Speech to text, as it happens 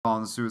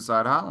On the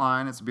suicide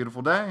hotline, it's a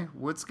beautiful day.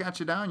 What's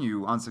got you down,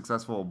 you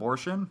unsuccessful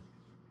abortion?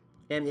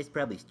 And it's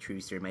probably true,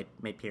 sir.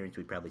 My parents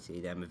would probably say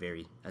that I'm a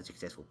very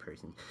unsuccessful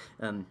person.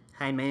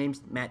 Hi, my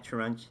name's Matt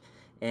Trunch,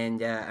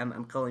 and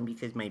I'm calling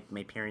because my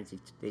parents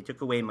they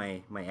took away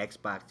my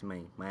Xbox,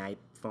 my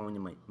iPhone,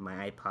 and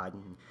my iPod,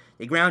 and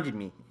they grounded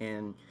me.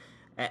 And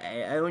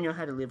I don't know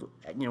how to live,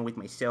 with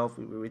myself,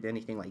 with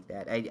anything like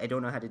that. I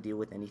don't know how to deal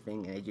with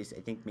anything, and I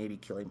think maybe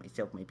killing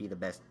myself might be the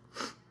best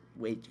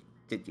way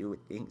to deal with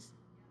things.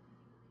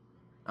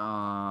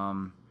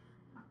 Um,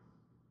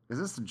 is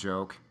this a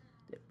joke?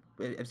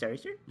 I'm sorry,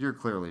 sir. You're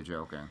clearly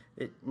joking.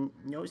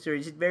 No, sir.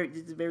 This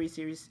is very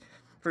serious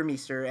for me,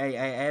 sir.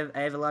 I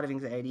have a lot of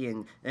anxiety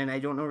and I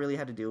don't know really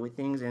how to deal with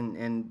things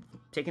and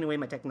taking away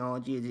my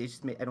technology,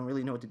 I don't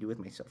really know what to do with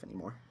myself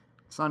anymore.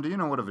 Son, do you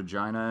know what a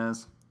vagina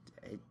is?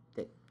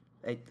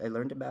 I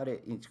learned about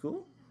it in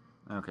school.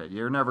 Okay,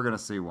 you're never gonna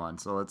see one,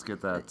 so let's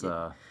get that.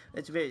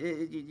 That's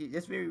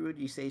very rude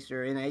you say,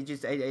 sir. And I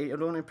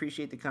don't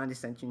appreciate the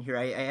condescension here.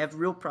 I have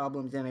real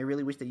problems, and I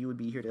really wish that you would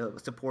be here to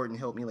support and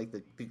help me, like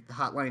the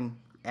hotline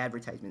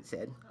advertisement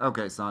said.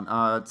 Okay, son.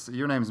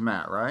 Your name's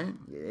Matt, right?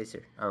 Yes,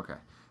 sir. Okay,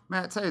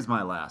 Matt. Today's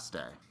my last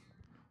day.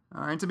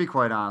 All right. To be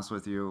quite honest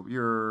with you,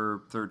 you're a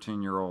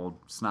 13-year-old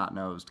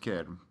snot-nosed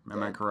kid.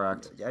 Am I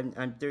correct?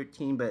 I'm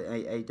 13, but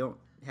I don't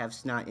have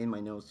snot in my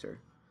nose, sir.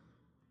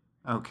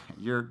 Okay,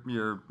 you're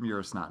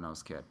a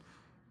snot-nosed kid.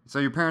 So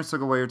your parents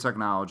took away your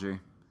technology.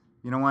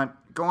 You know what?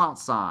 Go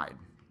outside.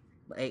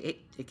 I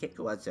can't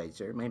go outside,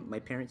 sir. My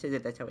parents said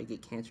that that's how I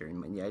get cancer,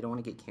 and I don't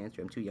want to get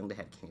cancer. I'm too young to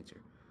have cancer.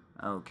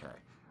 Okay.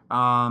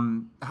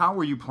 How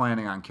were you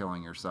planning on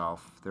killing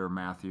yourself there,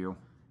 Matthew?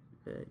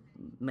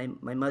 My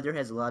mother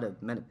has a lot of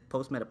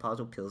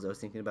postmenopausal pills I was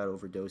thinking about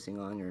overdosing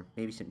on, or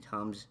maybe some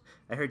Tums.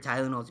 I heard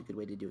Tylenol's a good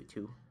way to do it,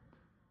 too.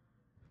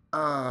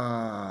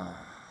 Uh,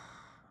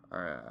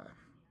 uh,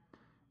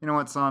 you know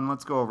what, son?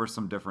 Let's go over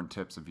some different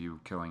tips of you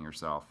killing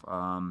yourself.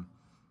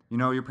 You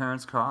know your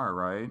parents' car,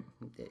 right?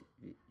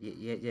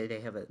 Yeah,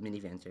 they have a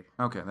minivan, sir.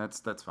 Okay,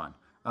 that's fine.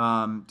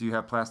 Do you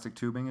have plastic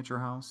tubing at your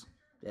house?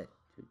 Uh,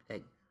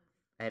 I,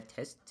 I have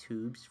test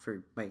tubes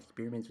for my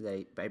experiments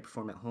that I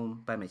perform at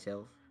home by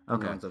myself.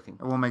 Okay. No one's looking.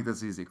 We'll make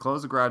this easy.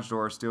 Close the garage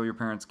door, steal your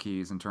parents'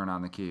 keys, and turn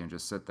on the key, and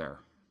just sit there.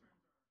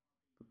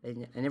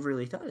 I never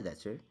really thought of that,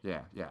 sir.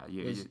 Yeah.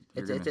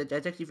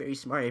 That's actually very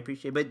smart. I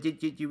appreciate it. But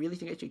did you really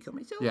think I should kill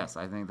myself? Yes,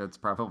 I think that's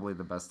probably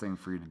the best thing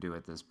for you to do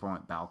at this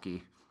point,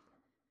 Balky.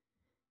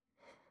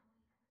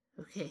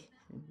 Okay.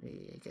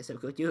 I guess I'll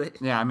go do it.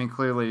 Yeah, I mean,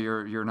 clearly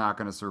you're not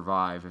going to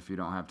survive if you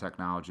don't have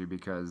technology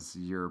because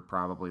you're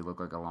probably look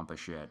like a lump of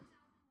shit.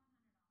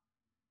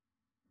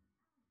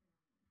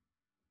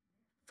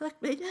 Fuck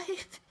my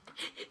knife.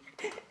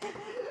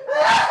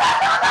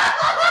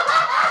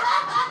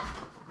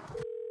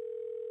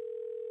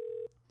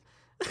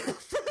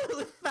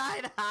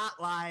 Suicide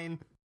hotline.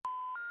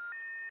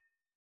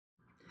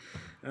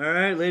 All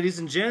right, ladies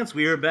and gents,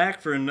 we are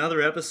back for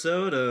another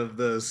episode of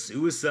the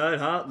Suicide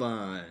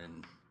Hotline.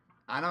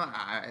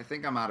 I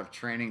think I'm out of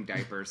training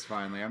diapers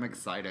finally. I'm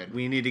excited.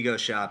 We need to go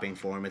shopping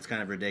for them. It's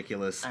kind of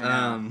ridiculous. I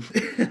know.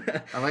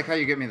 I like how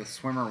you get me the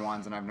swimmer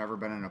ones, and I've never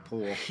been in a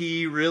pool.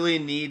 He really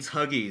needs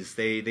Huggies.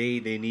 They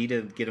need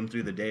to get him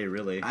through the day,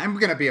 really. I'm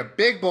gonna be a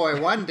big boy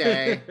one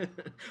day.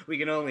 We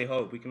can only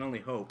hope. We can only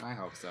hope. I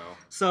hope so.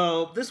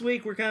 So this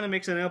week we're kind of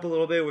mixing it up a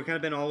little bit. We're kind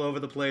of been all over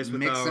the place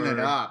with Mixing it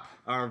up.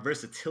 Our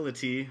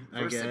versatility,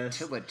 I guess.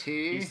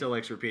 Versatility. He still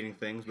likes repeating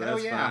things, but Oh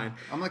that's yeah. fine.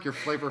 I'm like your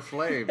Flavor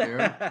Flav,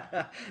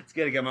 dude. It's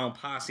good to get my own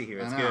posse here.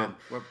 It's I know. good.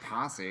 What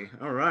posse?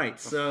 All right,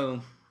 so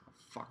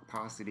Fuck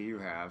posse do you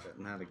have?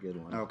 not a good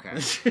one. Okay.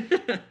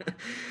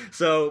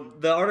 So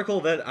the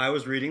article that I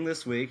was reading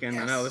this week, and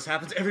I know this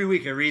happens every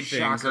week. I read things,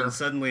 Shocker. and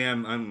suddenly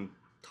I'm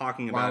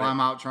talking about While it,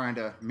 I'm out trying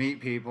to meet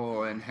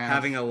people and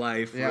having a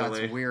life. yeah,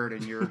 really. it's weird,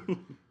 and you're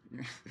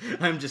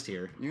I'm just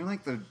here. you're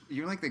like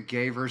the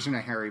gay version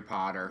of Harry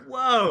Potter.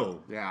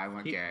 Whoa. Yeah, I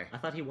went gay. I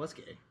thought he was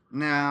gay.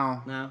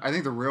 No, No? I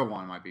think the real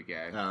one might be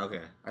gay. Oh,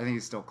 okay. I think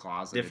he's still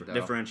closeted though.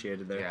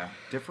 Differentiated there. Yeah,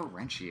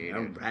 differentiated.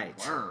 All right.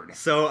 Word.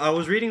 So I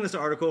was reading this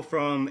article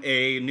from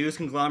a news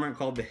conglomerate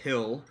called The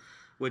Hill,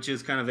 which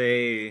is kind of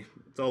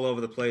it's all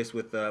over the place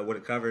with what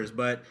it covers.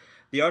 But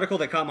the article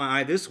that caught my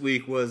eye this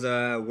week was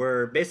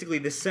where basically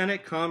the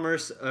Senate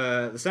Commerce,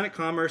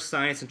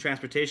 Science, and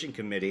Transportation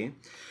Committee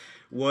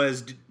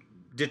was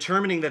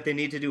determining that they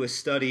need to do a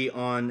study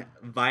on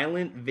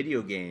violent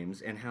video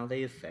games and how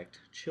they affect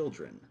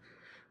children.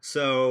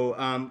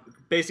 So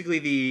basically,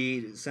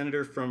 the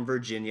senator from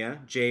Virginia,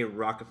 Jay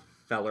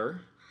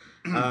Rockefeller.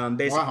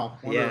 Wow.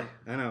 Yeah,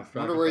 I know.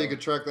 Wonder where you could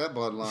track that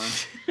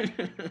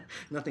bloodline.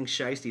 Nothing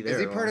shiesty there. Is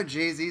he at all. part of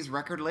Jay-Z's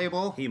record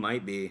label? He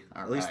might be.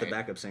 All At least the right.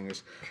 backup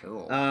singers.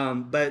 Cool.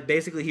 But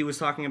basically, he was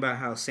talking about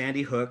how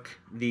Sandy Hook,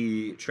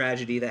 the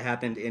tragedy that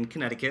happened in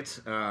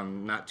Connecticut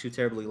not too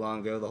terribly long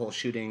ago, the whole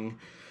shooting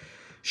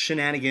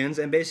shenanigans,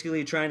 and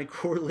basically trying to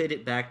correlate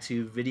it back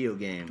to video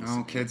games.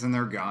 Oh, kids and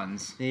their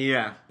guns.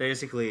 Yeah,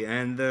 basically.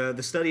 And the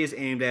study is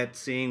aimed at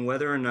seeing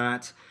whether or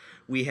not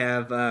We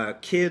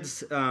have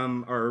kids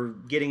are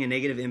getting a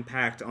negative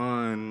impact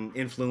on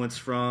influence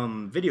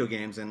from video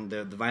games and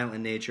the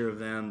violent nature of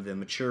them, the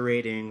mature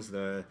ratings,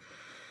 the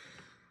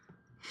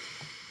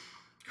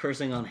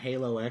cursing on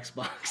Halo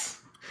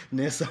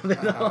Xbox-ness of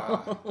it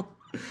all.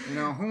 You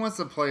know, who wants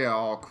to play an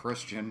all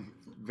Christian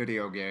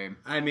video game?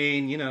 I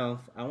mean, you know,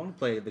 I want to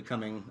play The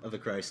Coming of the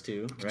Christ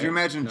too. Right? Could you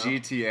imagine No?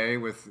 GTA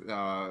with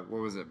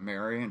what was it,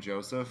 Mary and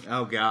Joseph?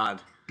 Oh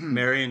God,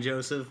 Mary and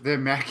Joseph. The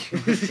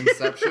Immaculate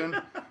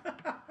Conception.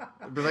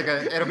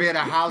 It'll be at a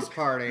house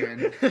party,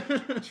 and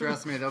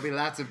trust me, there'll be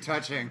lots of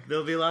touching.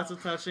 There'll be lots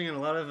of touching and a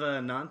lot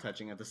of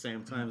non-touching at the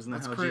same time. Isn't that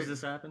That's how crazy.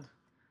 Jesus happened?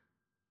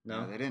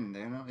 No, No, they didn't.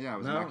 They don't. Yeah, it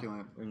was no,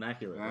 immaculate.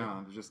 Immaculate.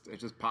 Yeah, right? it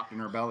just popped in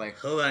her belly.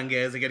 Hold on,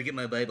 guys. I gotta get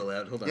my Bible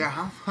out. Hold on. Yeah,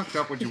 how fucked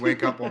up would you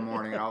wake up one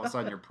morning and all of a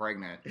sudden you're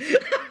pregnant?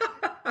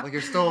 Like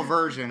you're still a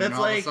virgin, That's and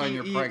all like of a sudden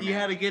you're pregnant. you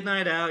had a good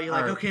night out. You're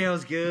like, Or- okay, I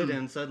was good,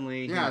 and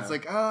suddenly, yeah, it's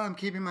like, oh, I'm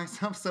keeping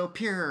myself so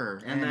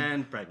pure, and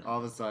then pregnant. all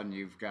of a sudden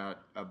you've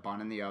got a bun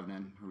in the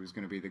oven who's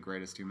going to be the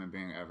greatest human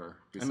being ever,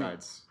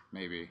 besides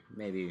maybe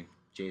Maybe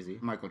Jay-Z.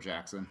 Michael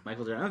Jackson.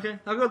 Michael Jackson. Okay,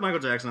 I'll go with Michael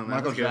Jackson on that.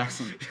 Michael That's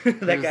good.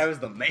 Jackson. That guy was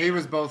the man. He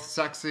was both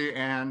sexy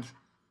and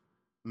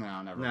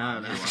no, never No,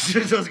 mind. no. He I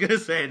wasn't. was gonna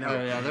say no.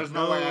 Oh, yeah, there's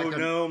no way I could.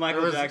 No,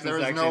 Michael Jackson's There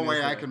was sexy no in way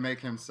this I way. could make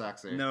him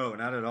sexy. No,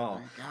 not at all.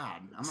 My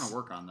God, I'm gonna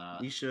work on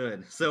that. You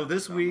should. So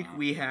this week Somehow.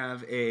 we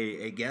have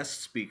a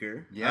guest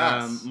speaker.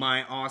 Yes.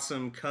 My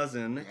awesome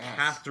cousin, Yes.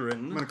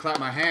 Catherine. I'm gonna clap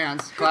my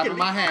hands. Clapping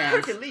my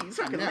hands. Hercules,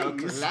 I'm now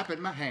Hercules.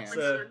 clapping my hands.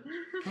 So,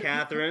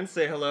 Catherine,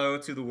 say hello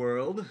to the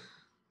world.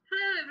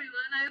 Hello, everyone.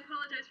 I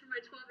apologize for my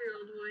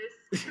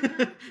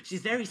 12-year-old voice.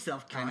 She's very Kinda,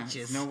 self-conscious.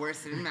 it's no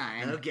worse than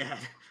mine. Oh God.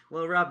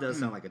 Well, Rob does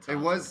sound like a It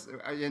toddler. was,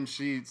 and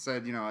she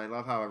said, you know, I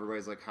love how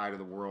everybody's like hi to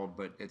the world,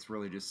 but it's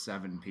really just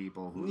 7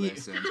 people who Yeah.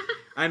 listen.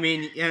 I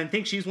mean, and I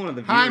think she's one of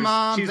the viewers. Hi,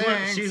 Mom, She's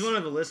thanks. one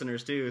of the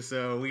listeners too.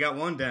 So we got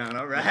one down.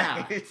 All right.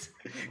 Yeah.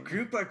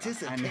 Group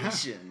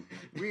participation.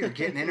 We are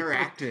getting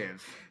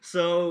interactive.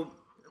 So,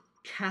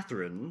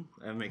 Catherine,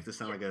 I make this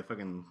sound like a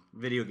fucking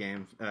video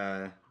game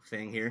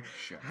thing here.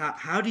 Sure.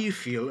 How do you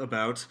feel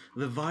about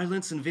the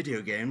violence in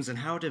video games and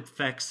how it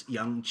affects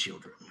young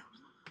children?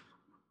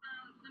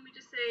 Let me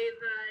just say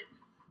that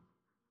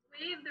the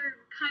way they're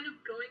kind of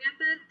going at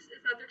this is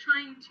that they're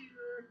trying to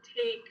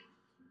take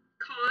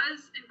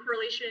cause and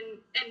correlation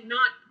and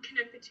not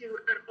connect the two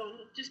at all.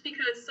 Just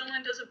because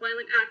someone does a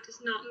violent act does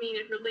not mean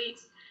it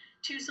relates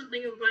to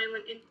something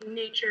violent in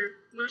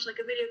nature, much like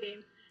a video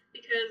game.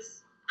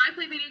 Because I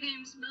play video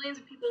games, millions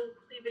of people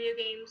play video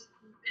games,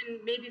 and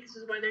maybe this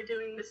is why they're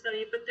doing the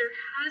study, but there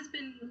has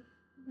been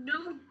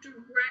no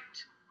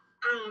direct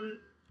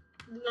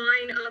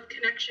line of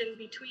connection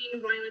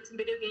between violence and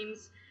video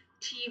games,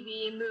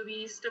 TV,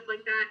 movies, stuff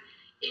like that,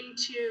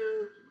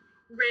 into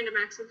random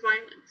acts of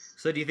violence.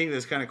 So do you think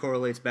this kind of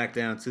correlates back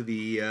down to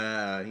the,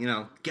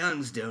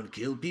 guns don't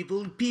kill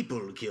people,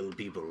 people kill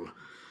people?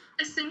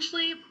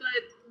 Essentially,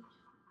 but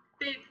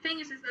the thing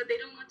is that they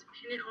don't want to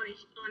pin it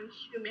on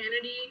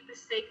humanity, the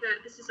sake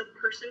that this is a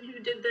person who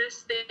did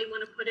this. They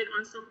want to put it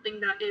on something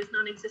that is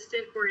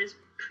non-existent or is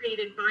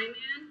created by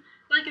man.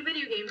 Like a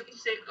video game, you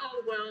say,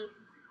 oh, well,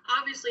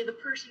 obviously the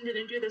person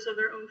didn't do this of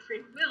their own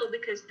free will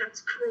because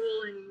that's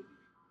cruel and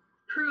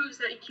proves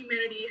that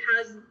humanity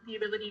has the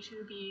ability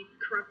to be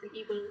corrupt and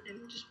evil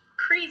and just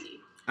crazy.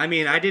 I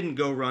mean, I didn't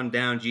go run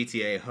down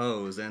GTA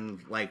hoes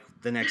and, like,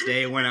 the next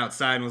day went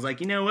outside and was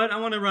like, you know what, I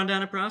want to run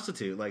down a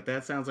prostitute. Like,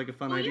 that sounds like a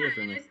fun idea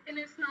for me. And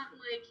it's not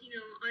like,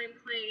 I'm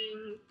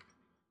playing,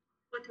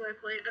 what do I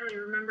play? I don't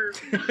even remember.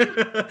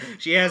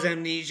 She has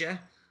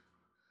amnesia.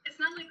 It's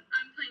not like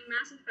I'm playing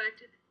Mass Effect.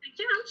 It's like,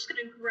 yeah, I'm just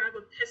gonna grab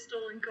a pistol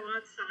and go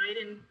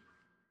outside and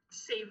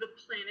save the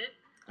planet.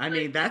 I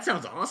mean, that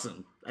sounds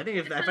awesome. I think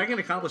if I can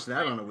accomplish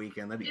that on a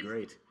weekend, that'd be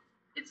great.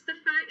 It's the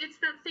fact, it's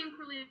that same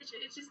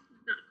correlation. It's just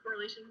not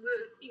correlation.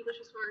 English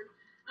is hard.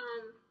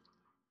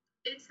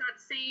 It's that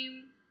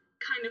same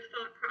kind of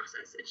thought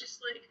process. It's just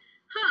like,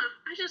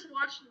 I just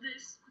watched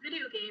this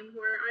video game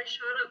where I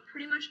shot up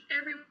pretty much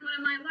everyone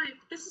in my life.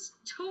 This is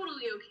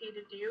totally okay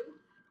to do.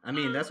 I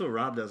mean, that's what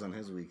Rob does on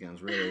his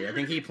weekends, really. I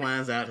think he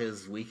plans out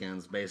his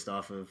weekends based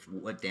off of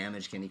what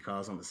damage can he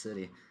cause on the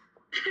city.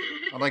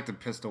 I like to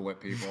pistol whip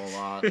people a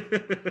lot.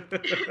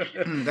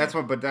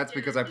 But that's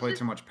because I play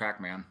too much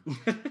Pac-Man.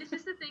 It's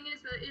just the thing is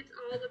that it's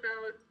all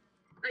about,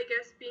 I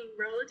guess, being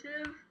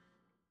relative.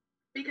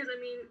 Because I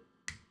mean,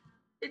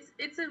 it's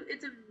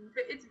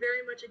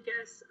very much a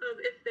guess of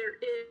if there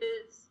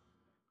is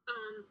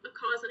a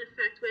cause and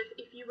effect with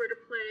if you were to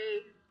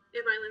play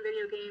a violent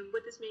video game,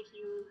 would this make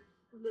you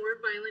more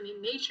violent in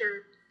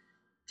nature?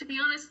 To be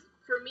honest,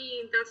 for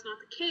me, that's not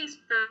the case.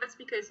 That's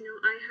because,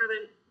 I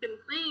haven't been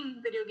playing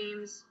video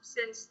games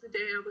since the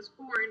day I was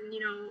born.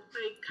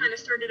 I kind of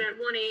started at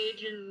one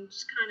age and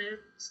just kind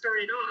of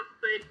started off.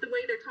 But the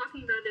way they're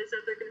talking about it is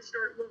that they're going to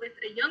start with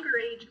a younger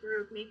age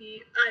group,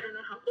 maybe, I don't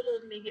know how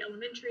old, maybe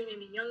elementary,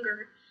 maybe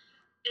younger,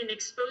 and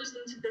expose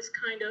them to this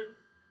kind of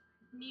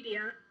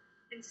media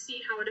and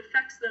see how it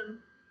affects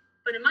them.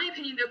 But in my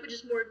opinion, that would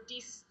just more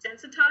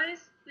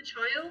desensitize the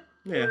child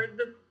or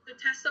the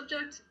test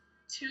subject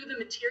to the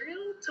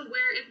material to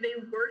where if they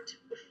were to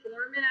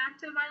perform an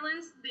act of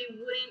violence, they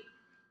wouldn't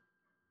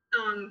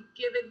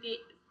give it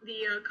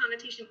the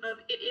connotation of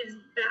it is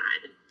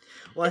bad.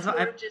 Well, it's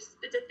more just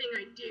it's a thing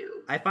I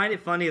do. I find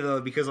it funny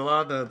though because a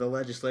lot of the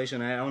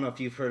legislation. I don't know if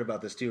you've heard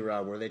about this too,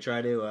 Rob, where they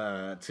try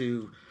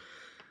to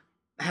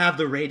have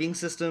the rating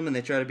system and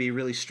they try to be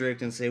really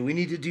strict and say we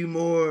need to do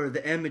more.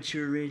 The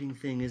amateur rating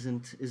thing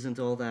isn't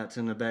all that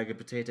in a bag of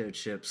potato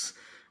chips,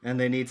 and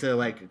they need to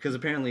because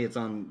apparently it's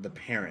on the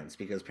parents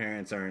because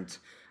parents aren't,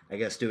 I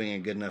guess, doing a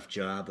good enough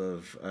job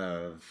of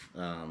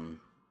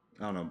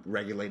I don't know,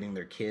 regulating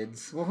their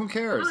kids. Well, who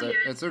cares? Oh,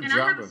 yeah. It's their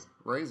job to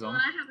raise them.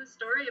 Well, I have a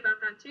story about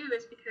that too.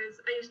 Is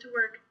because I used to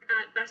work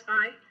at Best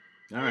Buy.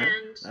 All right,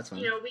 and that's fine.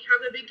 We have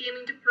a big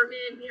gaming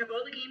department. We have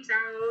all the games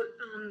out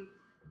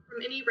from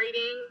any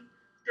rating.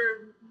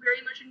 They're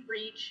very much in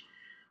reach.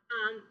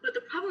 But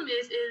the problem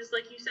is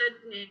like you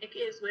said, Nick,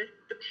 is with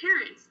the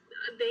parents.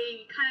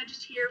 They kind of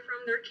just hear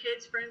from their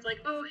kids' friends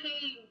like, oh,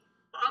 hey,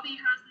 Bobby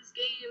has this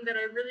game that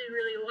I really,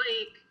 really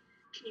like.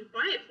 Can you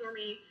buy it for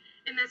me?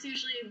 And that's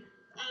usually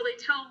all they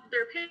tell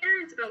their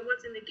parents about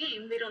what's in the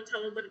game. They don't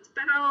tell them what it's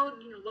about,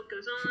 what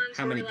goes on.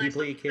 How many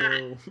people you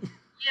kill.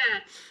 Yeah,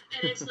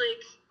 and it's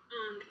like,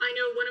 I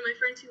know one of my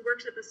friends who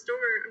works at the store,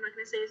 I'm not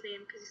going to say his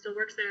name because he still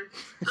works there.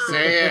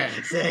 Say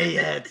it. Say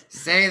it.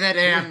 Say the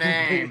damn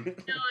name.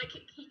 No, he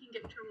can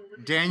get in trouble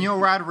with Daniel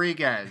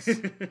Rodriguez.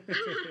 Dang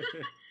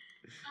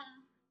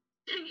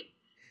it.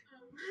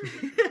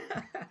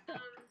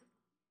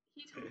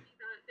 He told me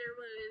that there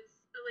was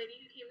a lady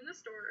who came in the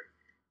store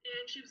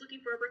and she was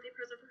looking for a birthday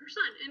present for her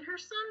son. And her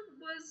son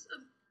was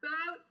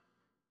about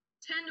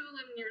 10 to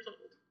 11 years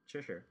old.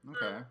 Sure.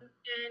 Okay.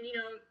 And,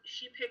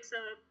 she picks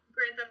up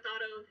Grand Theft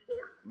Auto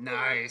 4.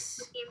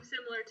 Nice. A game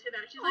similar to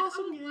that. She's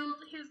Awesome, like, well,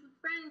 his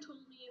friend told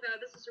me that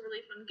this is a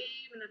really fun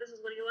game and that this is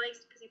what he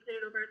likes because he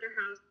played it over at their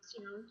house,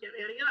 yada,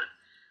 yada, yada.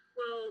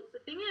 Well, the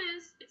thing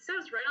is, it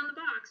says right on the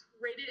box,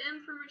 rated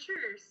M for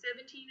mature,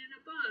 17 and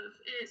above.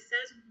 And it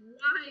says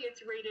why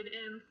it's rated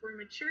M for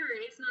mature.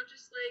 It's not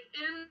just like,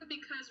 M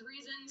because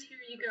reasons, here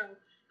you go.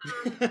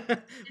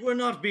 We're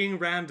not being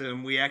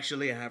random. We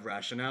actually have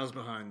rationales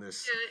behind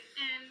this.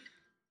 Yeah, and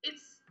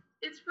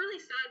it's really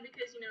sad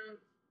because, the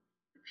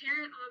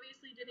parent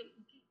obviously didn't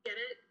get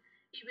it,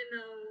 even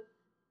though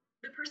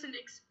the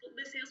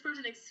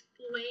salesperson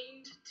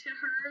explained to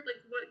her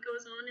what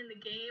goes on in the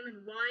game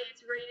and why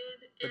it's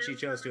rated. But she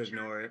chose to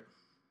ignore it.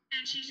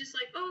 And she's just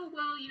like, oh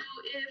well,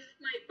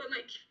 but my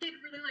kid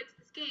really likes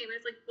this game. And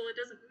it's like, well, it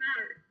doesn't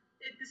matter.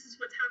 This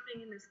is what's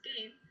happening in this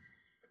game,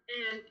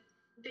 and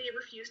they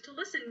refuse to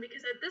listen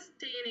because at this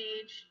day and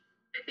age,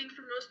 I think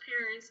for most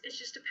parents, it's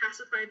just to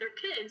pacify their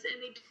kids, and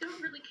they don't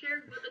really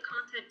care what the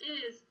content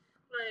is.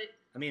 But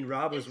I mean,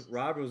 Rob was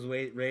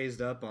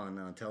raised up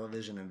on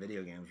television and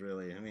video games.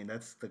 Really, I mean,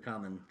 that's the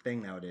common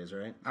thing nowadays,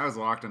 right? I was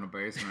locked in a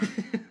basement.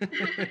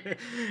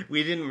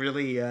 We didn't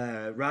really.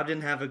 Rob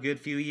didn't have a good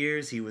few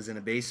years. He was in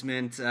a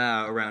basement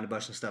around a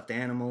bunch of stuffed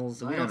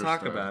animals. We don't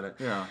talk about it.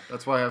 Yeah,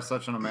 that's why I have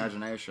such an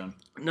imagination.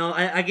 No,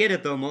 I get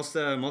it though. Most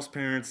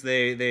parents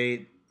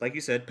they like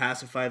you said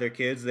pacify their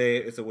kids.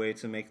 It's a way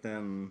to make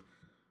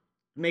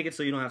it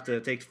so you don't have to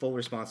take full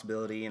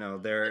responsibility.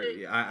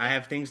 I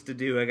have things to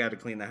do. I got to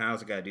clean the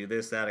house. I got to do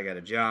this, that. I got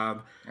a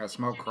job. I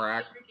smoke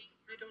crack.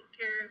 I don't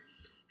care.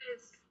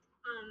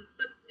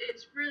 But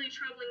it's really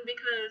troubling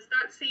because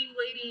that same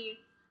lady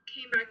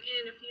came back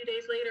in a few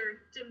days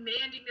later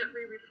demanding that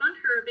we refund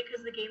her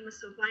because the game was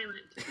so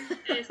violent.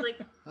 And it's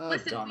like,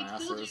 listen, we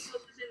told you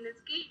what was in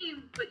this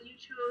game, but you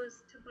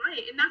chose to buy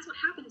it. And that's what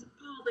happens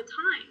all the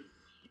time.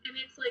 And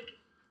it's like,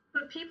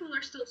 but people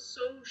are still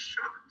so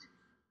shocked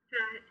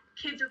that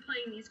kids are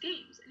playing these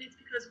games, and it's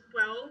because,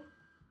 well,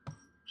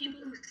 people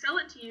who sell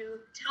it to you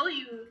tell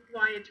you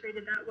why it's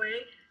rated that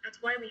way.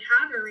 That's why we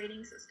have a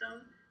rating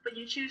system, but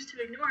you choose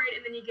to ignore it,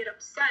 and then you get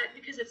upset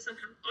because it's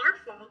somehow our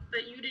fault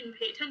that you didn't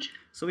pay attention.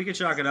 So we could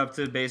chalk it up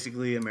to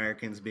basically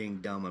Americans being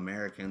dumb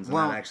Americans and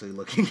not actually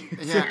looking.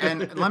 Yeah,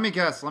 and let me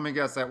guess,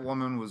 that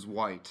woman was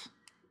white.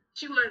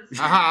 She was.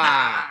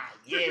 Aha!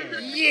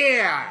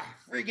 Yeah!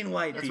 Freaking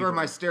white That's people. where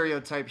my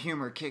stereotype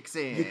humor kicks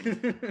in.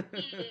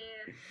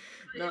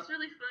 Yeah. But it's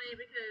really funny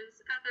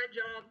because at that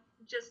job,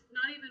 just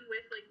not even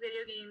with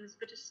video games,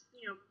 but just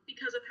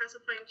because of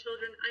pacifying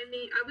children,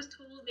 I was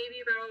told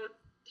maybe about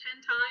 10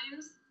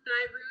 times that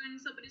I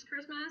ruined somebody's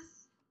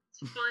Christmas.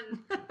 It's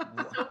fun.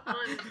 So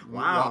fun.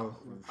 Wow.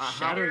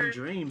 Shattering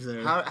dreams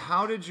there.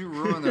 How did you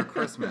ruin their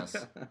Christmas?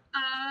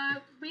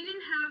 We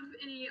didn't have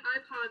any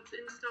iPods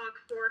in stock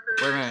for her.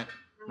 Wait a minute.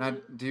 Now,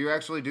 do you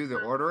actually do the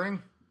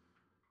ordering?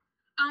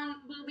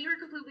 Well, we were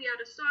completely out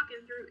of stock,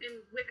 and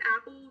with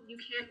Apple, you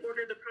can't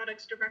order the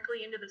products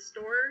directly into the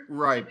store.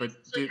 Right, so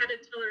we had to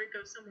tell her to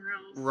go somewhere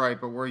else. Right,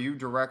 but were you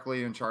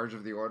directly in charge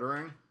of the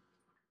ordering?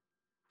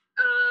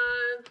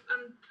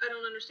 I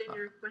don't understand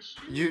your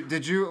question.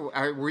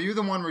 Were you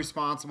the one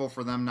responsible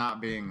for them not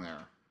being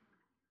there?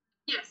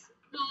 Yes.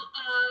 Well,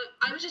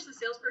 I was just a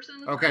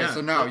salesperson. Okay,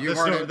 so no, you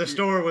weren't. The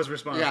store was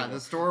responsible. Yeah, the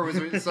store was.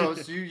 So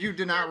you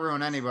did not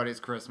ruin anybody's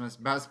Christmas.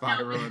 Best Buy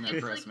ruined their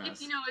it's Christmas. Like,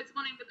 it's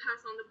wanting to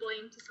pass on the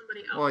blame to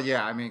somebody else. Well,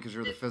 yeah, I mean, because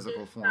you're the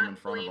physical form in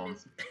front of them.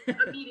 Is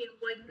a medium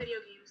like video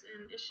games,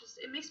 and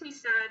it makes me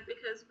sad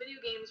because video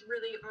games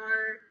really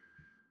are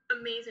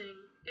amazing,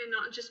 and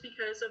not just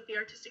because of the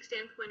artistic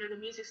standpoint or the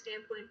music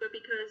standpoint, but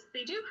because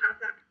they do have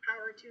that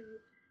power to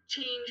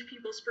change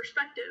people's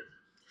perspective.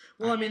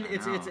 Well, I mean,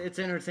 it's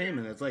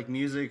entertainment. It's like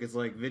music. It's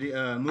like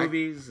video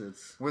movies.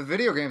 With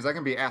video games, I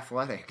can be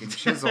athletic and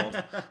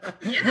chiseled.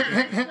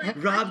 Yeah,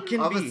 Rob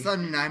can All be. of a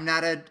sudden, I'm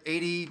not an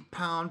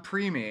 80-pound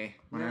preemie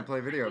when I play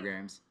video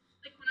games.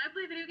 Like when I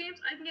play video games,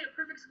 I can get a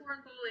perfect score in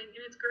bowling,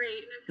 and it's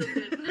great,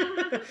 and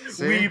it feels good.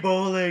 See? Wii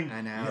bowling.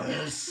 I know.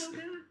 It's so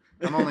good.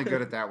 I'm only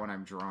good at that when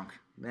I'm drunk.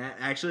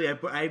 Actually,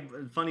 I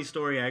funny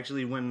story.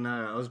 Actually, when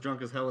I was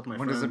drunk as hell with my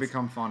When friends. does it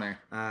become funny?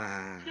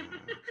 I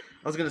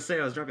was gonna say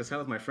I was drunk as hell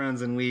with my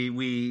friends, and we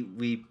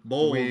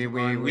bowled on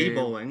Wii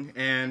bowling,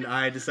 and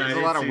I decided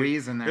There's a lot of to-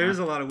 Wii's in there. There's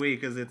a lot of Wii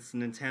because it's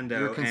Nintendo.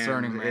 You're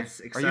concerning and me. It's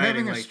Are you exciting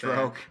having a like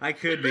stroke? That. I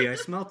could be. I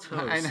smell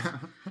toast. I know.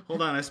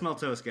 Hold on, I smell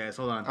toast, guys.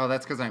 Hold on. Oh,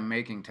 that's because I'm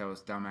making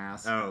toast,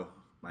 dumbass. Oh,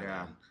 my Yeah.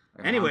 bad.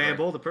 I'm Anyway, I hungry.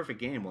 bowled a perfect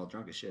game while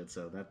drunk as shit,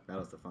 so that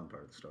was the fun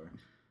part of the story.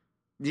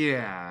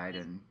 Yeah, I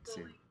didn't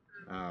see.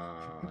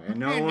 And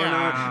no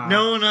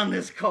one on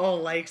this call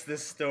likes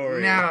this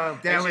story. No,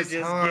 that I should was just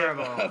give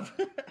horrible. up.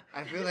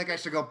 I feel like I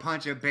should go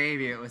punch a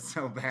baby. It was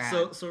so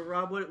bad. So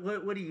Rob,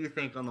 what do you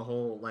think on the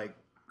whole? Like,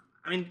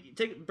 I mean,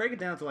 break it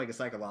down to like a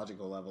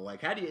psychological level.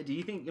 Like, how do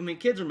you think? I mean,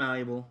 kids are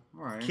malleable.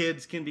 Right.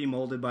 Kids can be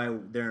molded by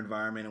their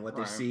environment and what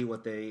they Right. see,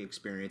 what they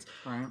experience.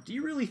 Right. Do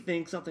you really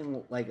think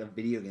something like a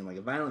video game, like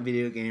a violent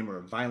video game or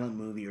a violent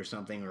movie or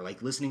something, or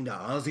like listening to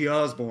Ozzy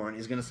Osbourne,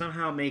 is going to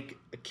somehow make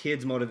a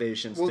kid's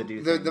motivations Well, to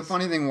do the things?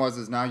 funny thing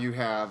is now you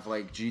have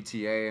like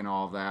GTA and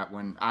all of that.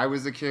 When I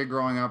was a kid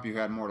growing up, you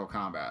had Mortal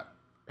Kombat.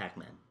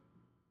 Pac-Man.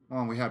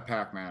 Well, we had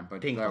Pac-Man,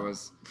 but Ping that pong.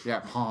 was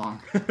Pong.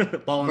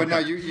 Ball in But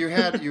the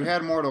no, cup. you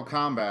had Mortal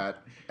Kombat,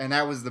 and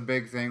that was the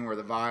big thing where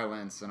the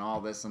violence and all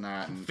this and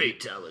that. And,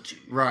 Fatality.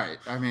 right.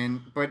 I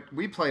mean, but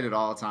we played it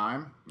all the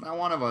time. Not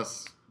one of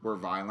us were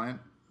violent.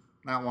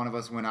 Not one of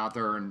us went out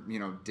there and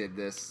did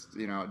this.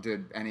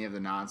 Did any of the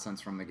nonsense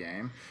from the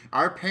game.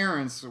 Our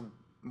parents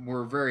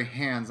were very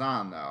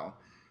hands-on though.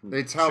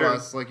 They tell Sure.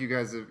 us, like you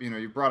guys have,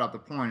 you brought up the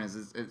point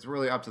is it's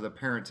really up to the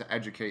parent to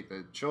educate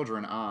the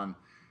children on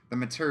the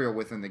material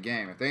within the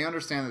game. If they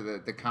understand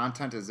that the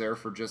content is there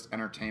for just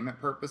entertainment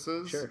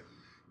purposes, Sure.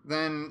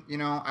 then,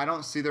 I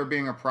don't see there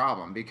being a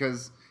problem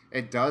because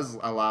it does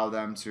allow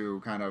them to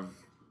kind of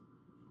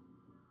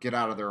get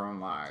out of their own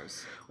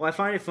lives. Well, I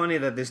find it funny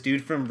that this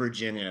dude from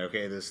Virginia,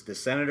 okay, this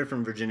senator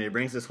from Virginia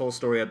brings this whole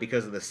story up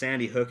because of the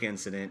Sandy Hook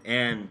incident,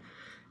 and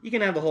you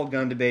can have the whole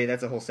gun debate.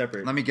 That's a whole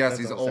separate. Let me guess, that's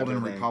a he's whole old and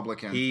separate thing.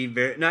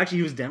 Republican. No, actually,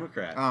 he was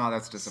Democrat. Oh,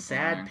 that's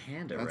disappointing. Sad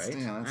panda, That's- right?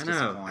 Yeah, that's I know.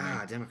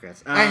 disappointing.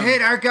 Democrats. I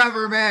hate our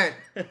government!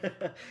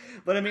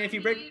 But I mean, if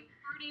you break. Need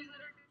parties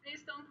that are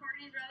based on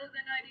parties rather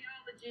than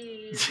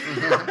ideologies.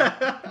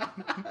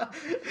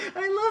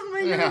 I love my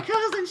young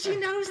cousin. She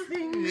knows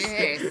things.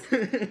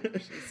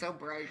 Yes. She's so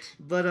bright.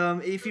 But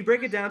if you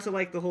break it down to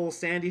like the whole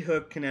Sandy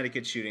Hook,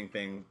 Connecticut shooting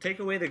thing, take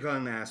away the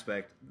gun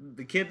aspect.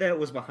 The kid that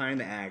was behind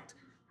the act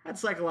had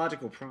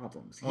psychological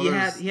problems. Well, he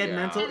there's- had yeah.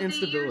 mental And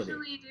instability. They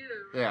usually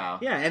do. Yeah.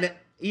 Yeah, and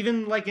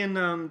even like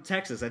in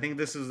Texas, I think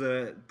this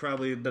is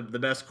probably the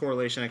best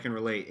correlation I can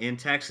relate. In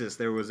Texas,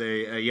 there was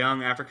a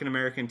young African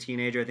American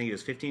teenager. I think he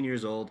was 15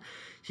 years old.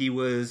 He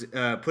was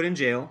put in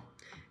jail,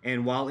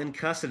 and while in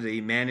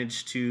custody,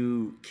 managed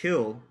to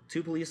kill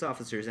 2 police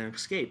officers and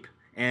escape.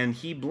 And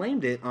he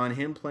blamed it on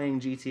him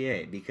playing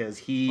GTA because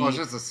he Well, it's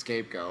just a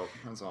scapegoat.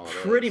 That's all it is.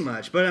 pretty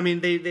much. But I mean,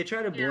 they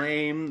try to Yeah.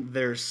 blame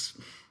their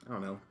I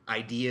don't know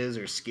ideas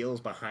or skills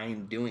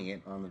behind doing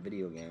it on the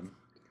video game.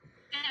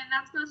 And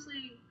that's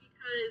mostly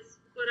because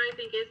what I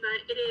think is that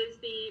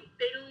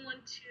they don't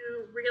want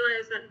to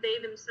realize that they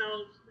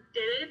themselves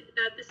did it,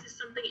 that this is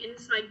something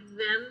inside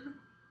them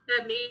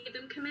that made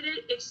them commit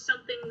it. It's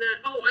something that,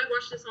 I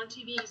watched this on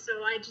TV,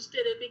 so I just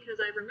did it because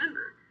I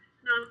remember.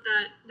 Not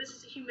that this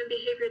is a human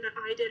behavior that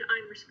I did,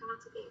 I'm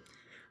responsible.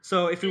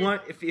 So if you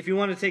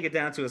want to take it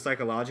down to a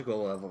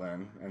psychological level,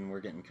 then, and we're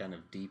getting kind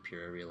of deep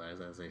here, I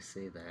realize as I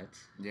say that.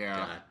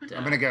 Yeah. Da,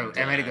 I'm gonna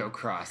da. go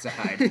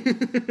cross-eyed.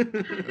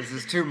 This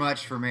is too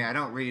much for me. I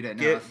don't read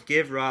enough.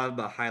 Give Rob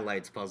a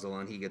highlights puzzle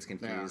and he gets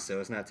confused, Yeah.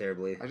 so it's not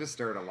terribly. I just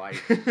stare at a light.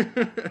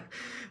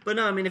 But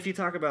no, I mean, if you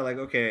talk about like,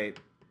 okay,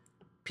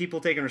 people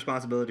taking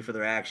responsibility for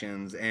their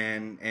actions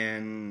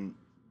and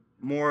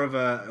more of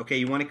a, okay,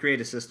 you want to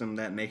create a system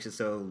that makes it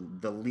so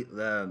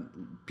the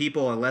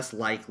people are less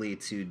likely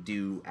to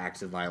do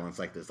acts of violence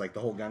like this, like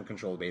the whole gun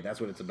control debate. That's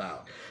what it's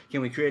about.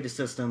 Can we create a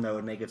system that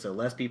would make it so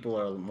less people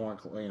are more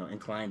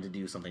inclined to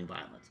do something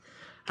violent?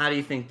 How do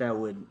you think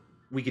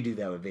we could do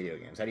that with video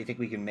games? How do you think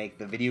we can make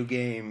the video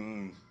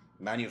game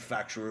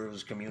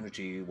manufacturers,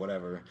 community,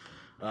 whatever,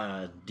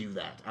 do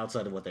that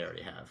outside of what they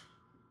already have?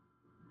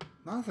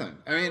 Nothing.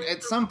 I mean,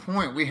 at some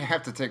point, we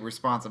have to take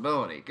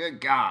responsibility. Good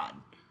God.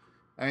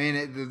 I mean,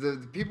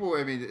 the people.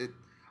 I mean,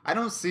 I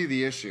don't see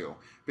the issue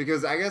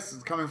because I guess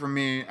it's coming from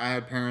me. I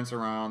had parents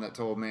around that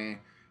told me,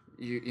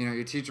 you know,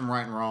 you teach them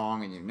right and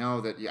wrong, and you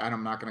know that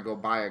I'm not going to go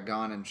buy a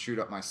gun and shoot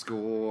up my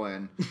school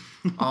and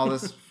all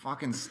this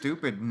fucking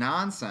stupid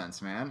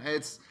nonsense, man.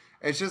 It's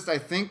just I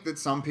think that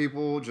some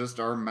people just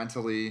are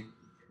mentally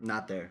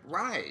Not there.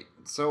 right.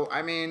 So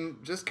I mean,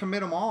 just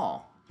commit them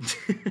all.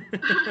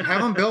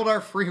 Have them build our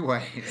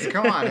freeways.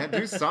 Come on,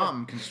 do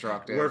something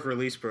constructive. Work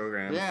release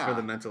programs Yeah. for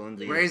the mental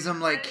injury. Raise them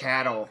like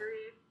cattle.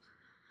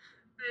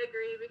 I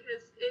agree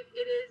because it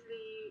is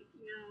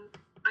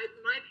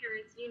my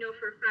parents, you know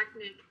for a fact,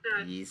 Nick,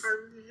 that Yes.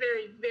 are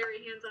very,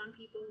 very hands-on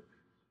people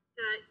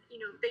that,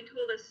 they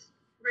told us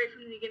right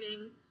from the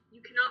beginning,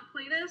 you cannot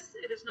play this.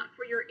 It is not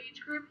for your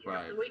age group. You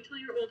have to Right. wait till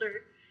you're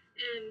older.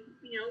 And,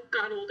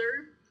 got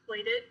older,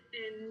 played it,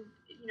 and,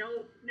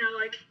 now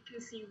I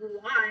can see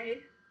why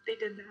they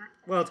did that.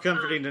 Well, it's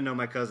comforting to know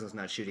my cousin's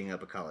not shooting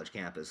up a college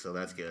campus, so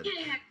that's good.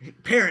 Yeah,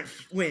 Parent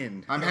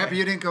win. I'm happy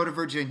you didn't go to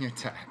Virginia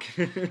Tech.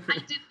 I did not.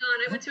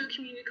 I went to a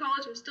community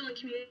college. I'm still in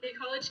community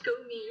college. Go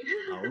me.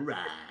 All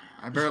right.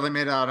 I barely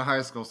made it out of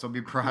high school, so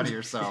be proud of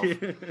yourself.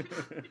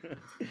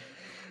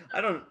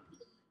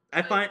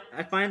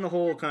 I find the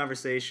whole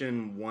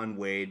conversation one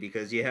way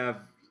because you have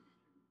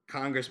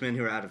congressmen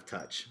who are out of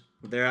touch.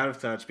 They're out of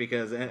touch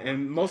because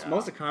and most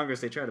of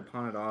Congress they try to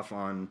pawn it off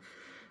on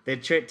they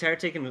try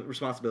taking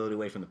responsibility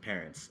away from the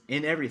parents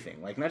in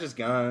everything, like not just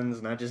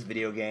guns, not just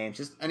video games,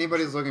 just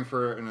Anybody's looking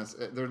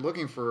they're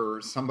looking for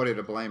somebody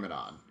to blame it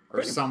on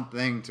or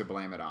something to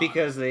blame it on.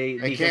 because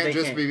It can't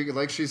just be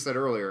like she said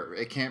earlier.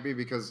 It can't be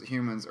because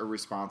humans are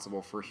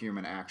responsible for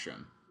human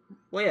action.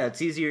 Well, yeah,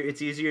 it's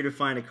easier to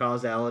find a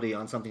causality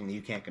on something that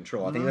you can't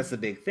control. I think that's the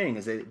big thing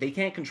is that they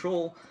can't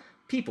control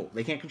people.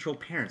 They can't control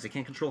parents. They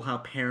can't control how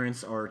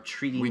parents are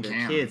treating We their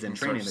can kids and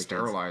start training their kids.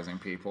 sterilizing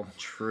people.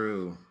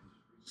 True.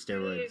 I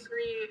Steroids.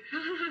 agree.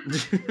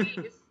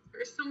 Please.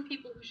 There's some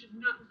people who should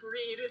not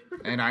breed.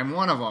 And I'm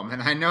one of them,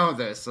 and I know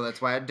this, so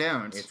that's why I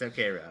don't. It's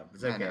okay, Rob.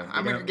 It's I okay. know.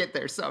 I'm gonna get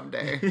there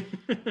someday.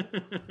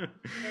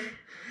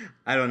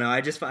 I don't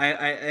know.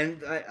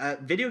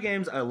 Video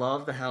games I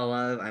love the hell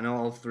out of. I know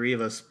all three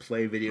of us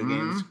play video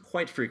games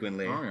quite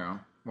frequently. Oh yeah.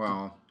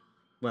 Well,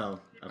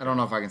 Well, I don't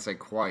know if I can say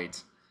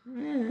quite.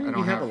 you don't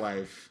have have- a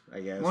life,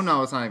 I guess. Well,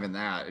 no, it's not even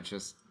that. It's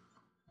just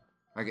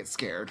I get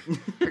scared.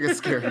 I get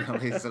scared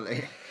real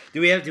easily. Do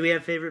we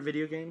have favorite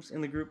video games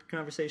in the group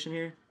conversation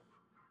here?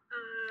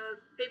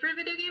 Favorite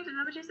video games? Is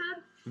that what you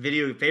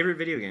said? Favorite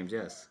video games,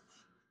 yes.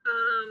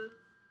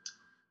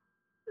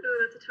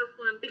 That's a tough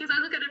one because I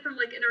look at it from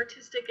like an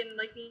artistic and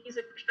like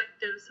music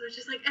perspective. So it's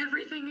just like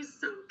everything is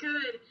so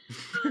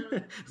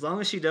good. As long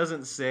as she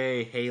doesn't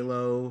say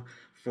Halo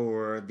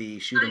for the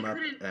shoot 'em up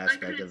I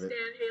aspect couldn't of it.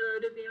 stand Halo,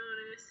 to be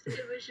honest.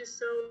 It was just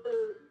so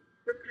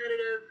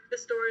repetitive. The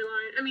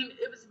storyline. I mean,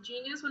 it was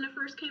genius when it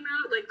first came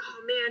out. Like, oh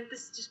man,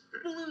 this just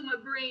blew my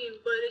brain.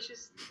 But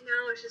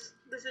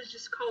this is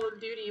just Call of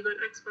Duty, but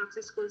Xbox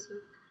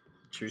exclusive.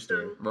 True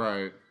story. So,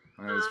 Right.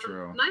 That is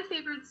true.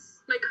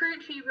 My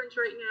current favorites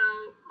right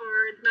now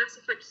are the Mass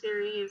Effect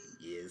series.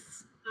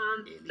 Yes.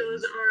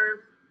 Those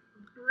are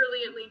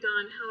brilliantly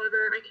done.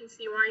 However, I can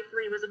see why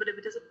 3 was a bit of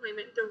a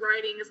disappointment. The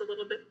writing is a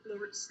little bit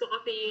more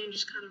sloppy and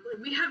just kind of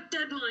like, we have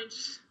deadlines,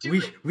 just do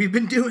it. We've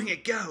been doing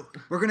it. Go.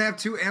 We're gonna have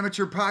 2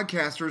 amateur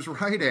podcasters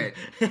write it.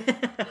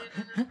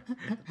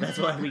 That's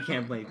why we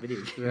can't play video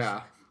games.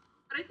 Yeah.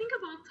 But I think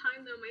of all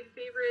time, though, my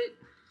favorite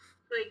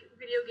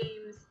video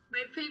game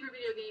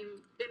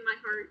in my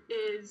heart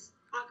is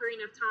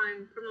Ocarina of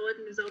Time from the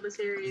Legend of Zelda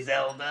series.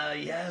 Zelda,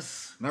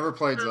 yes. Never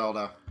played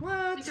Zelda.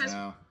 What? Because,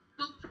 No.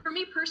 well, for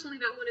me personally,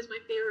 that one is my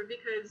favorite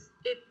because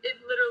it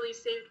literally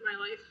saved my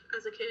life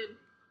as a kid.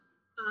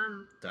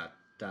 Dot.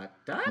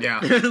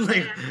 Yeah.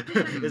 Like,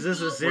 Yeah. is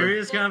this a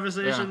serious Well,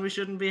 conversation yeah. we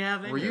shouldn't be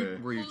having? Were you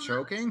Well,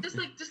 choking? Just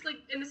like,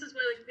 and this is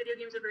why like video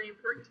games are very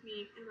important to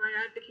me and why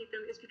I advocate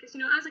them is because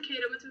as a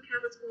kid I went to a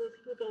Catholic school,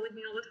 people bullied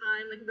me all the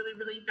time, like really,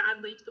 really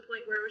badly to the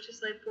point where it was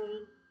just like,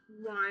 well,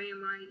 why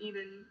am I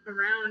even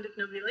around if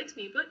nobody likes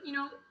me? But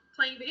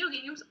playing video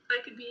games,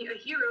 I could be a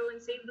hero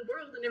and save the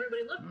world, and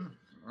everybody loved me.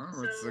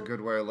 Oh, that's a good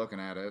way of looking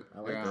at it. I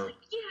like Yeah. that.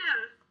 Like, yeah,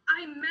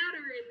 I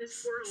matter in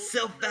this world.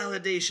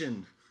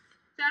 Self-validation.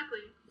 Exactly.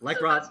 Like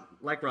So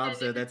Rob and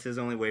said, if- that's his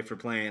only way for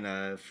playing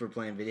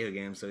video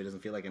games, so he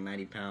doesn't feel like a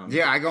 90-pound.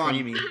 Yeah, I go on.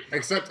 preemie.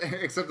 Except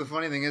the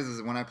funny thing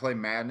is when I play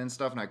Madden and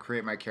stuff and I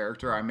create my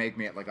character, I make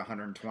me at like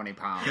 120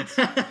 pounds.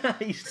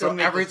 You still So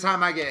make every this-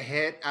 time I get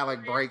hit, I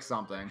like break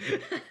something.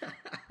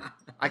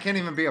 I can't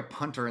even be a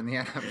punter in the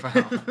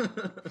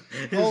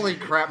NFL. Holy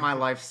crap, my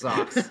life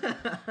sucks.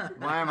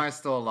 Why am I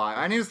still alive?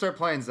 I need to start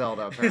playing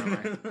Zelda,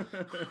 apparently.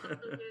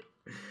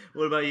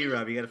 What about you,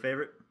 Rob? You got a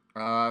favorite?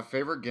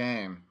 Favorite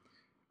game?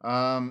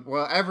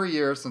 Well, every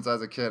year since I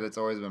was a kid, it's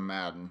always been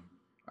Madden.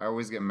 I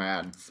always get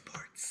mad.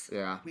 Sports.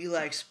 Yeah. We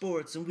like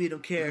sports, and we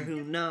don't care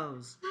who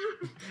knows.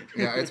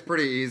 Yeah, it's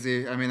pretty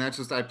easy. I mean, that's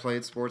just, I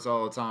played sports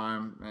all the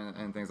time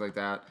and things like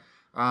that.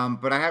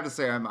 But I have to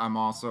say, I'm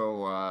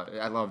also,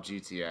 I love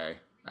GTA.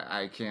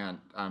 I can't.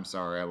 I'm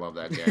sorry. I love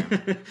that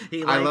game.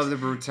 He I likes- love the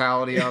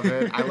brutality of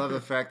it. I love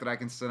the fact that I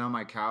can sit on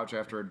my couch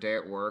after a day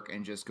at work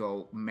and just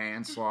go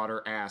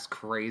manslaughter ass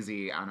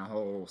crazy on a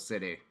whole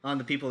city. On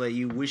the people that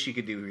you wish you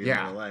could do in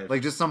Yeah, real life.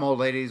 like just some old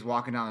ladies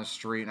walking down the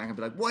street, and I can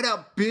be like, "What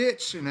up,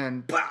 bitch?" And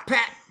then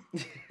pat.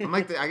 I'm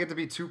like, I get to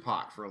be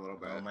Tupac for a little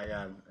bit. Oh my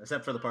god!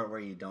 Except for the part where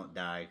you don't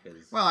die,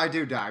 because Well, I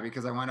do die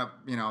because I wind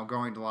up,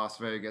 going to Las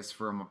Vegas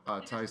for a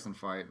Tyson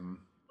fight, and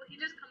Well, he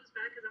just comes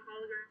back as a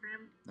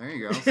hologram. there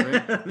you go.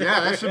 See? Yeah,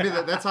 that should be.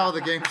 That's how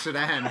the game should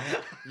end.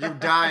 You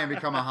die and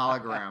become a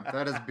hologram.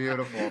 That is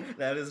beautiful.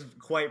 that is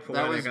quite That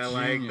poetic. was I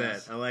like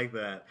genius. that. I like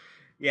that.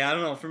 Yeah, I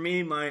don't know. For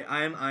me,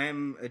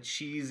 I'm a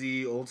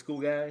cheesy old school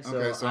guy. So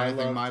Okay, so I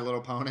anything love My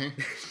Little Pony?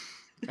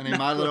 Any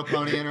My Little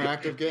Pony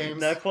interactive games?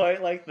 Not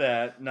quite like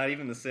that. Not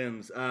even The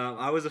Sims.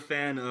 I was a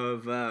fan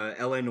of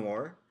L.A.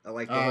 Noire. I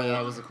like the Oh, whole, yeah,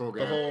 that was a cool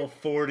the game. whole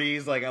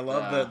 40s. Like I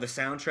love Yeah. the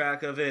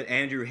soundtrack of it.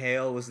 Andrew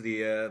Hale was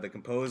the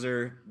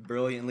composer.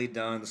 Brilliantly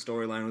done. The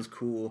storyline was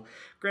cool.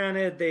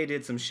 Granted, they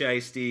did some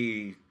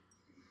shisty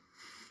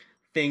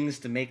things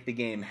to make the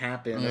game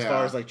happen. As Yeah.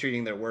 far as like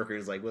treating their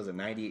workers, like was it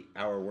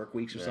 90-hour work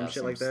weeks or some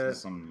shit like that.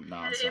 Some And it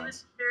nonsense.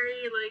 was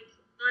very like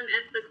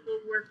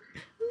unethical work.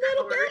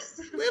 Little hours.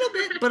 bit, little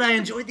bit. But I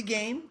enjoyed the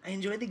game.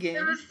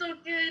 It was so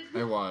good.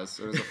 It was.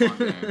 It was a fun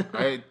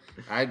game.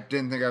 I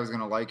didn't think I was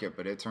gonna like it,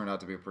 but it turned out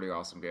to be a pretty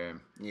awesome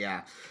game.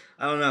 Yeah,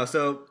 I don't know.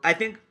 So I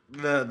think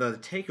the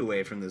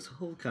takeaway from this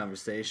whole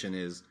conversation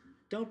is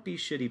don't be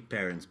shitty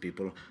parents,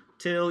 people.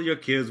 Tell your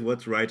kids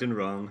what's right and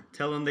wrong.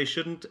 Tell them they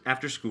shouldn't,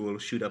 after school,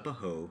 shoot up a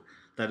hoe.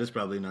 That is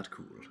probably not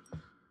cool.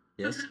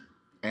 Yes?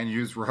 And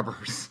use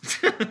rubbers.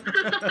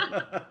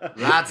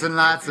 Lots and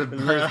lots of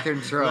birth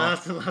control.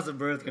 Lots and lots of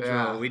birth control.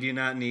 Yeah. We do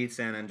not need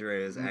San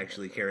Andreas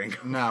actually carrying.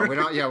 No, we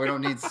don't. Yeah, we don't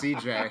need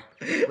CJ.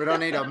 We don't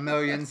need a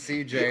million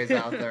CJs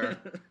out there.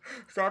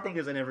 Sad thing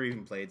is, I never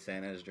even played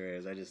San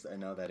Andreas. I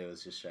know that it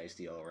was just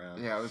shiesty all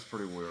around. Yeah, it was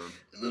pretty weird.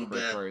 a little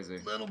pretty bit, crazy.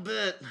 little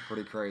bit.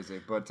 Pretty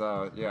crazy. But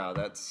yeah,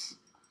 that's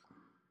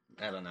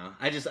I don't know.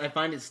 I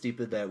find it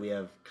stupid that we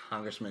have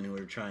congressmen who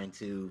are trying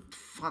to.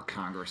 fuck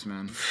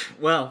congressman.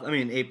 Well, I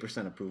mean,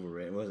 8% approval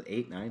rate. Was it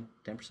 8, 9,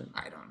 10%?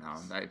 I don't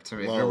know. To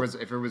me, Low.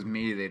 if it was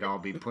me, they'd all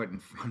be put in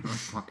front of a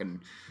fucking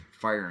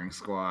firing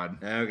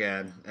squad. Oh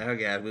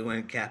god, we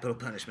went capital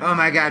punishment. Oh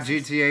my god,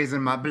 GTA's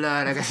in my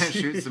blood. I gotta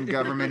shoot some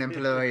government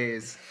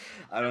employees.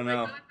 I don't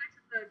know. Like, going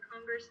back to the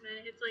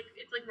congressman, it's like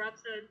Rob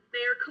said,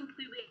 they are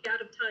completely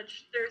out of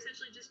touch. They're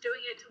essentially just doing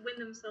it to win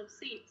themselves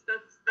seats.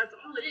 That's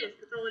all it is.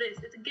 That's all it is.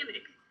 It's a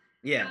gimmick.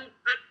 Yeah. I don't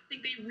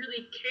think they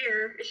really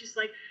care. It's just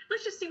like,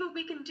 let's just see what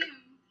we can do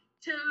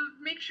to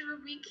make sure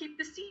we keep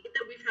the seat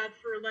that we've had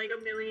for like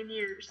a million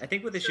years. I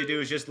think what they should do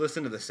is just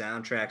listen to the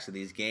soundtracks of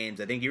these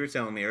games. I think you were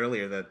telling me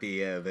earlier that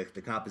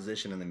the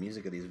composition and the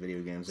music of these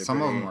video games are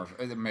Some of pretty-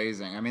 them are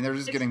amazing. I mean, they're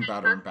just It's getting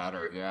better and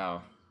fantastic. better. Yeah.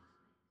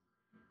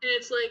 And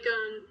it's like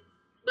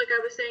I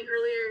was saying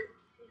earlier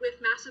with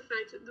Mass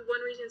Effect, the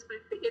one reason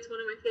it's one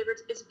of my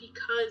favorites is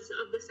because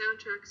of the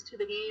soundtracks to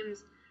the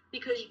games.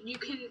 Because you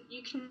can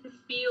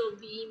feel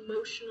the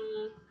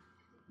emotional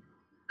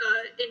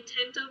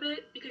intent of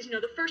it. Because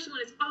the first one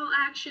is all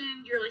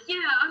action. You're like, yeah,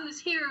 I'm this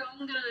hero. I'm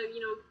gonna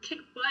kick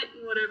butt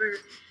and whatever.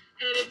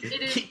 And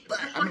it is. Kick butt.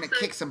 I'm gonna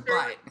kick some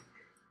butt.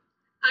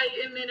 I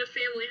am in a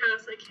family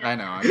house. I can't. I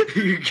know.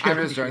 I'm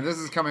just joking. This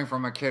is coming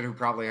from a kid who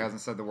probably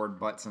hasn't said the word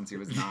butt since he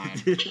was 9.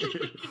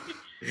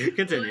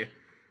 Continue.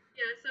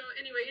 Yeah, so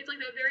anyway, it's like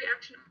that very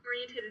action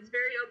oriented. It's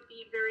very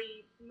upbeat,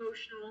 very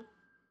emotional.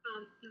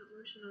 Not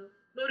emotional.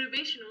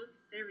 Motivational.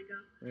 There we go.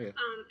 Yeah.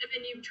 And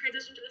then you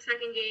transition to the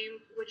second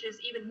game, which is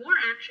even more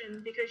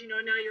action because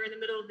now you're in the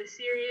middle of the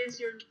series.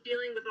 You're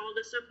dealing with all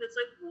this stuff that's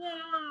like,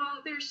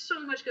 whoa, there's so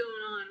much going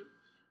on.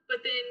 But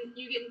then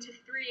you get into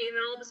 3, and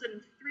then all of a sudden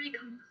 3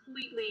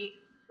 completely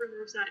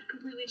removes that.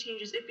 Completely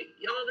changes.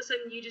 All of a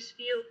sudden you just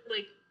feel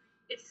like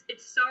it's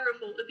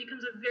sorrowful. It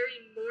becomes a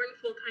very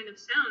mournful kind of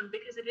sound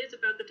because it is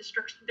about the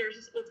destruction. There's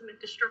this ultimate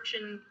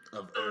destruction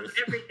Of of Earth.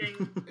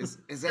 everything. Is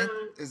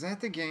that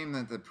the game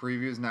that the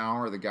previews now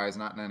are the guy's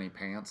not in any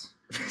pants?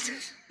 Is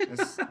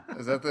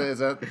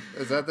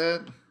that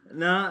it?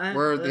 No,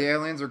 Where the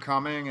aliens are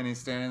coming and he's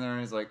standing there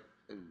and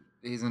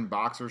he's in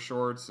boxer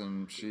shorts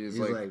and she's he's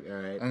like, like, all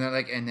right. and they're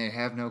like, and they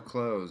have no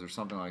clothes or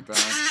something like I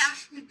that.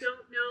 actually don't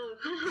know.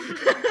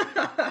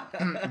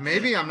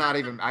 Maybe I'm not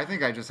even. I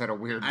think I just had a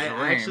weird dream.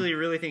 I actually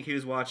really think he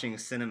was watching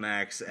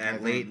Cinemax at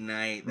think- late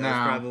night. That No.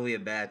 was probably a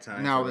bad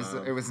time. No, for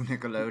him. it was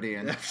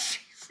Nickelodeon.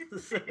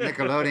 Jesus.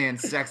 Nickelodeon,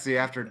 sexy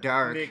after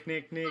dark.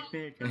 Nick.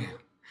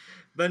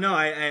 But no,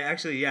 I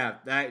actually, yeah.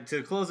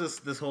 To close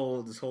this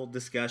whole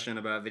discussion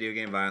about video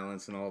game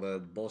violence and all the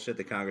bullshit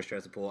that Congress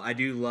tries to pull, I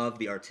do love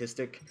the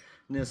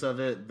artisticness of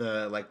it.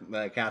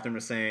 Like Catherine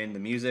was saying, the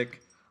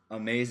music,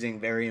 amazing,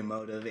 very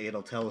emotive.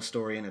 It'll tell a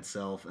story in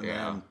itself, and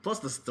Yeah. then plus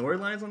the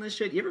storylines on this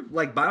shit. You ever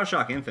like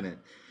BioShock Infinite?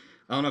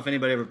 I don't know if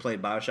anybody ever played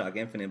BioShock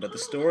Infinite, but the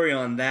story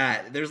on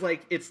that, there's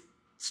it's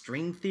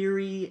string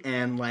theory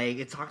and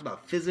it talks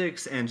about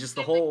physics and just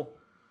the whole.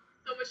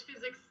 So much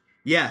physics.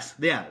 Yes,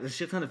 yeah, there's a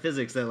shit ton of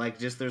physics that like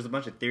just there's a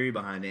bunch of theory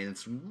behind it, and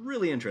it's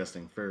really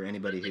interesting for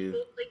anybody who.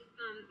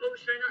 Oh,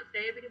 should I not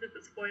say it because it's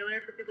a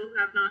spoiler for people who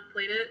have not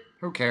played it?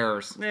 Who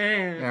cares?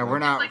 Yeah, Yeah, we're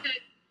not.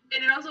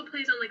 And it also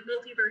plays on like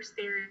multiverse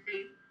theory.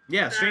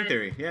 Yeah, string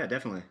theory. Yeah,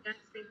 definitely. Yeah,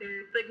 string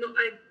theory. Like no,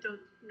 I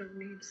don't know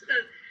names.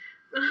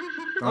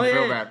 Don't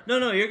feel bad.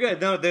 No, you're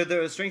good. No,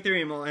 the string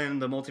theory and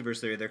the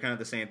multiverse theory, they're kind of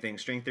the same thing.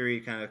 String theory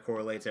kind of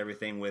correlates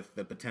everything with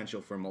the potential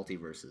for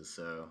multiverses.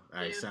 So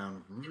I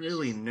sound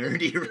really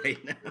nerdy right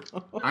now.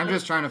 I'm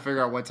just trying to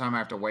figure out what time I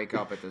have to wake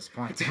up at this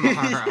point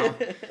tomorrow.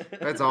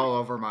 That's all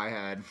over my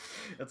head.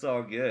 That's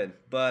all good.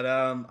 But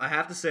I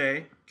have to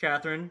say,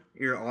 Catherine,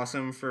 you're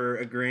awesome for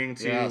agreeing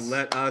to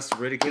let us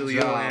ridicule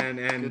you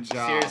and good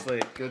job.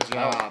 Seriously. Good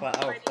job.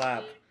 I'll clap.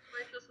 I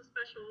feel so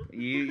special.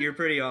 You're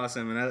pretty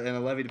awesome, and I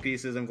love you to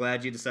pieces. I'm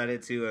glad you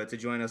decided to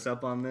join us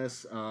up on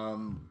this.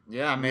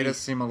 Yeah, it made us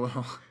seem a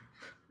little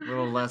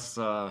less.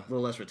 A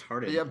little less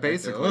retarded. Yeah,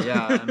 basically.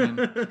 Yeah, I mean,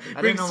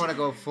 I didn't want to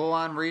go full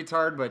on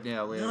retard, but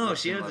yeah,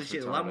 she has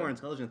a lot more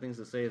intelligent things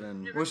to say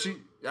than. Well,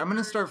 I'm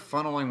gonna start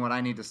funneling what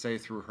I need to say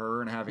through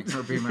her and having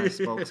her be my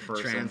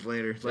spokesperson.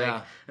 Translator. It's yeah.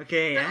 Like,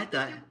 okay, I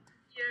thought. Yeah,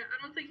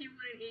 I don't think you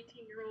want an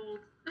 18-year-old.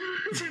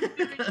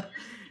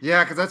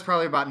 Yeah, because that's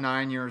probably about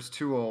 9 years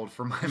too old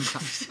for my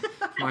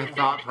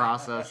thought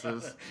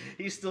processes.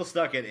 He's still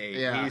stuck at 8.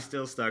 Yeah. He's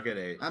still stuck at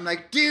 8. I'm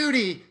like,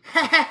 duty.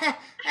 Yeah.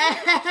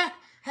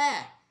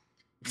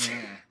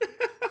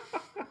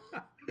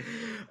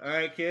 All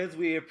right, kids,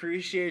 we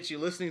appreciate you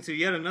listening to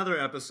yet another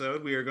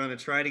episode. We are going to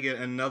try to get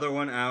another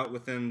one out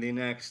within the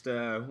next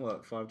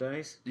 5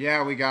 days?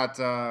 Yeah, we got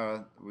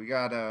a Your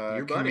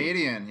buddy.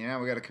 comedian.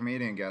 Yeah, we got a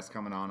comedian guest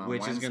coming on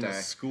Which Wednesday. is going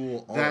to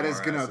school all That of is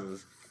our gonna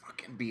asses.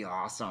 fucking be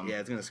awesome. Yeah,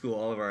 it's going to school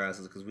all of our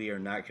asses because we are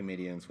not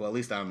comedians. Well, at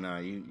least I'm not.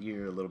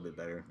 You're a little bit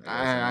better.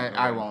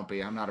 I won't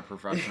be. I'm not a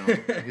professional.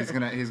 He's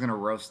gonna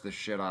roast the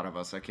shit out of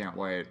us. I can't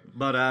wait.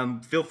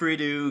 But feel free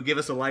to give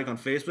us a like on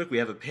Facebook. We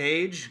have a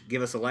page.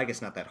 Give us a like.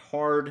 It's not that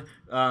hard.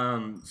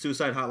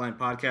 Suicide Hotline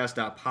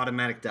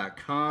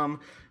Podcast.podomatic.com.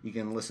 You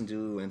can listen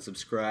to and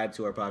subscribe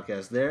to our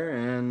podcast there.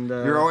 And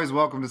you're always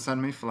welcome to send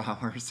me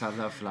flowers. I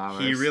love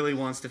flowers. He really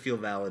wants to feel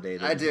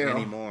validated. I do.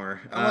 Anymore.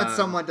 I want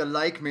someone to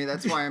like me.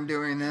 That's why I'm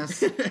doing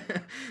this.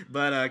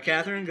 But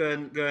Catherine,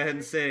 go ahead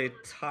and say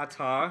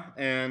ta-ta.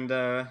 And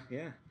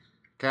yeah.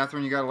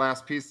 Catherine, you got a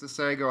last piece to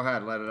say? Go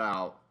ahead. Let it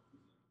out.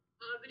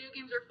 Video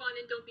games are fun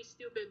and don't be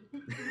stupid.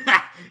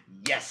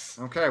 Yes.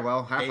 Okay,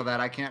 well, half of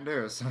that I can't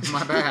do, so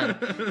my bad.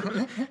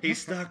 He's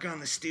stuck on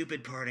the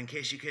stupid part in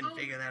case you couldn't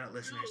figure that out,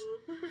 listeners.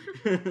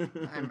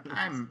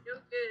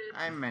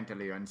 I'm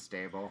mentally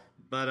unstable.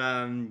 But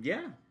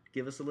yeah,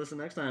 give us a listen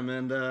next time,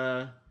 and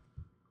I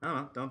don't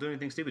know, don't do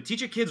anything stupid.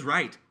 Teach your kids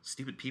right,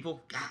 stupid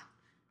people. God.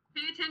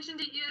 Pay attention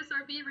to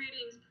ESRB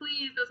ratings,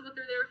 please. That's what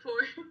they're there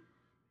for.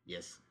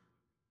 Yes.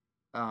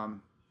 I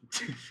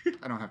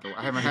don't have to.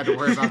 I haven't had to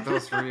worry about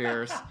those for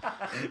years.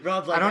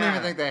 Rob's like, I don't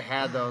even think they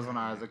had those when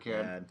I was a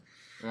kid. Bad.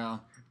 Yeah. All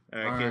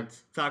right,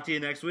 kids. Talk to you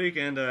next week,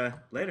 and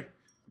later.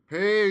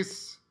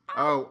 Peace.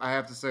 Oh, I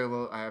have to say a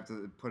little. I have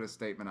to put a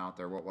statement out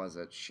there. What was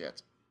it?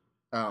 Shit.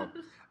 Oh,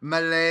 my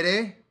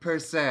lady per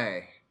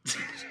se.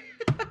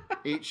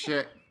 Eat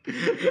shit.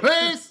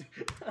 Peace.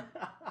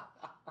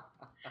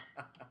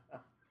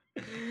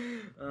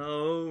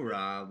 Oh,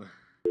 Rob.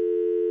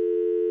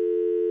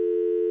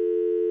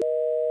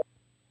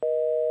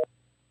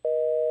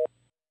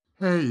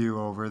 Hey, you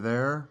over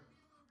there.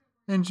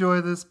 Enjoy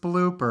this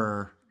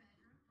blooper.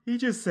 He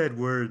just said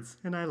words,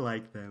 and I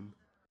like them.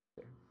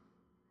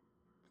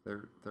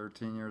 They're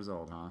 13 years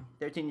old, huh?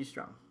 13 years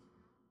strong.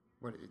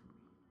 What are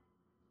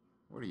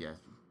you,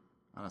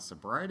 on a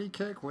sobriety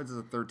kick? What is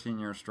a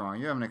 13-year strong?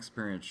 You haven't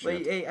experienced shit.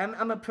 Wait, hey,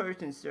 I'm a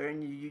person, sir,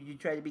 and you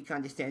try to be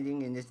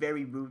condescending, and it's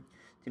very rude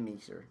to me,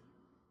 sir.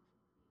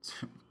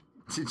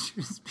 Did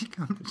you speak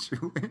on the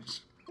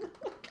Jewish?